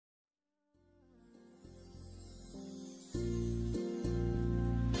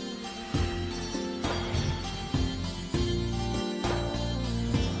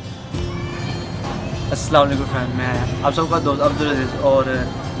अस्सलाम वालेकुम फ्रेंड, मैं आप सबका दोस्त अब्दुल अजीज़ और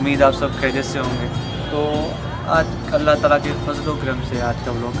उम्मीद आप सब खैरियत से होंगे। तो आज अल्लाह ताला के फजल व करम से आज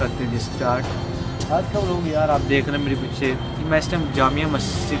का व्लॉग करते हैं स्टार्ट। आज का व्लॉग यार आप देख रहे हैं मेरे पीछे, मैं इस टाइम जामिया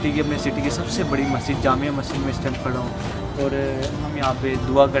मस्जिद की, अपने सिटी की सबसे बड़ी मस्जिद जामिया मस्जिद में इस टाइम खड़ा हूँ और हम यहाँ पे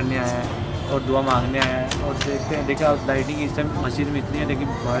दुआ करने आए हैं और दुआ मांगने आए हैं। और देखते हैं, देखा लाइटिंग इस टाइम मस्जिद में इतनी है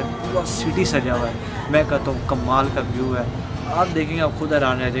लेकिन बाहर पूरा सिटी सजा हुआ है। मैं कहता हूँ कमाल का व्यू है, आप देखेंगे आप खुद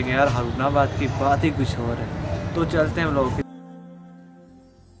हैरान रह जाएंगे यार, हारूनाबाद की बात ही कुछ और है। तो चलते हैं लोग।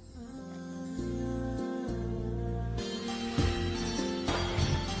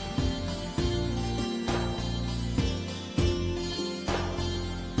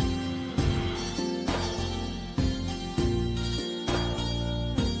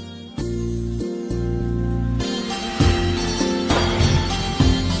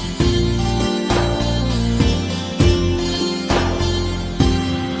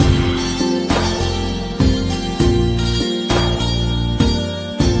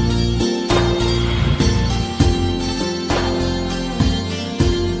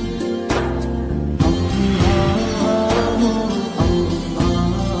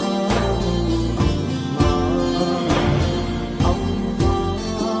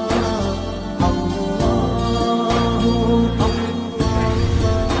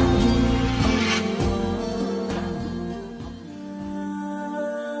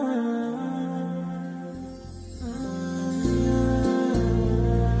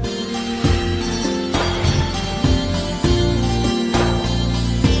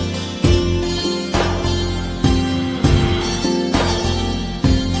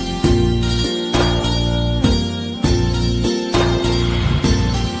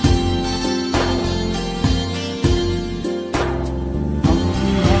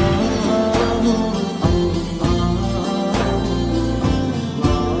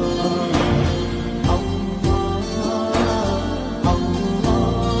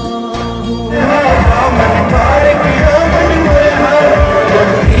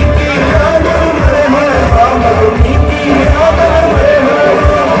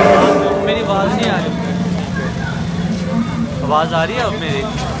 आवाज़ आ रही है अब मेरी?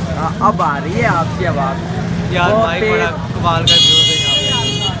 अब आ रही है आपकी आवाज़ यार भाई, बड़ा कमाल का व्यू है यहाँ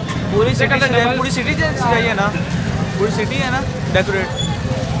पे। पूरी सिटी सजाई है ना, पूरी सिटी है ना डेकोरेट।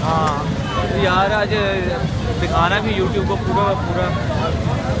 हाँ यार, आज दिखाना भी यूट्यूब को पूरा पूरा।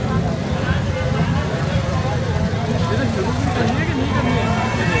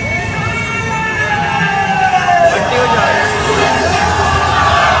 बट्टी हो जा रही है।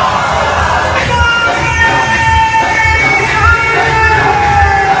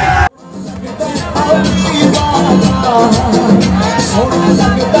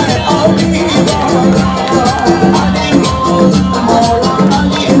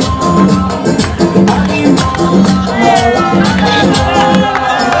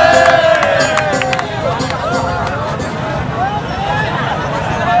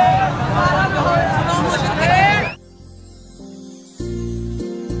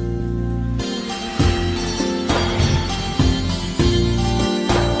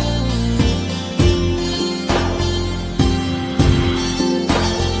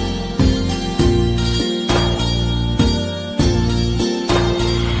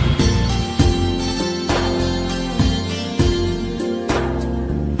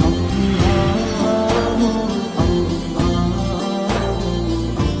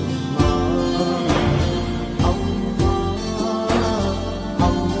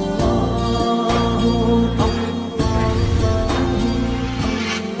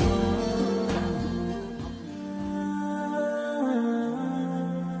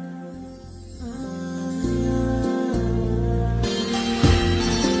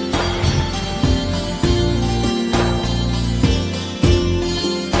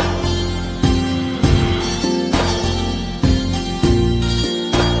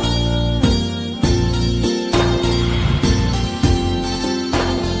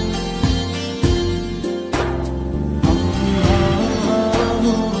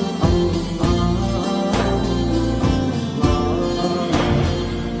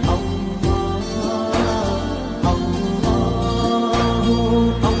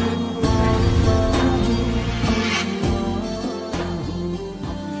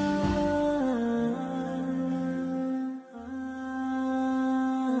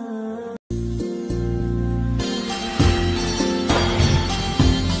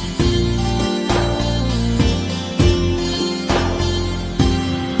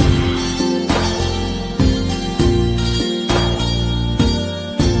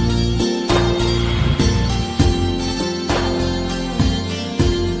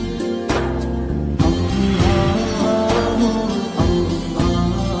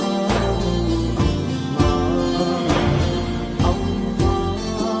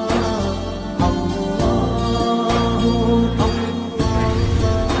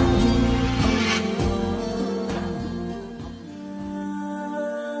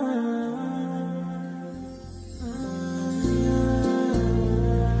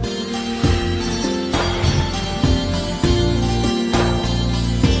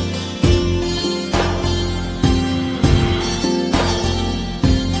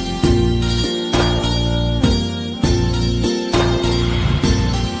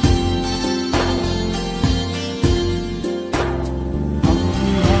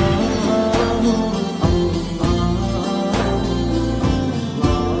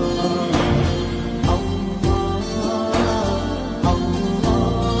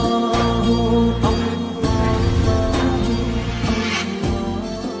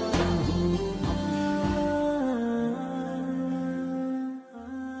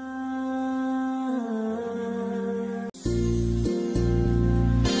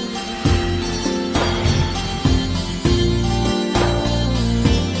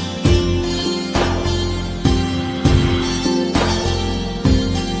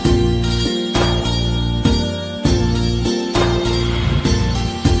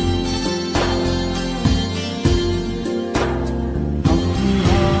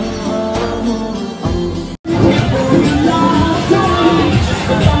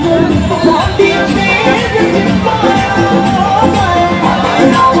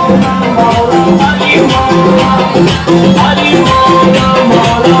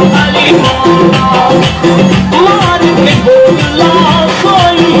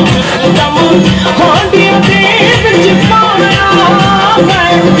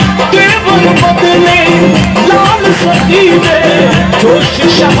 जोश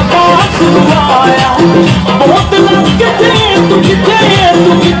शहबाज आया बहुत लग थे तू किथे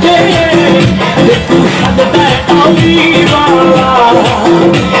तू सददा अली वाला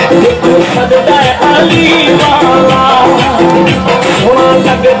तू सददा अली वाला सोना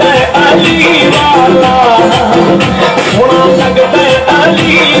लगदा अली वाला सोना लगदा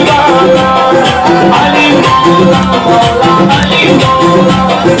अली वाला अली मौला मौला अली मौला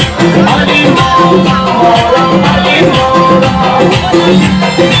अली मौला मौला अली मौला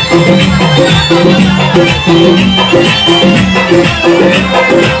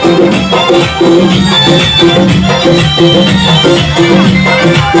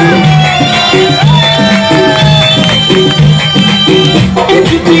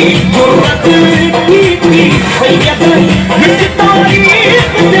इतनी जुर्रत की सैयद विच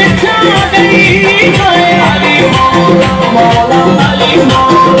तारीफ देखा गई अली मौला मौला अली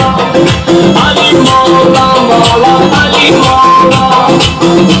मौला अली मौला मौला अली मौला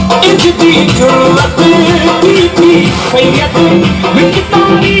इतनी जुर्रत की सैयद विच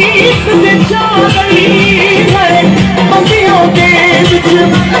तारीफ देखा गई है बंदियों के विच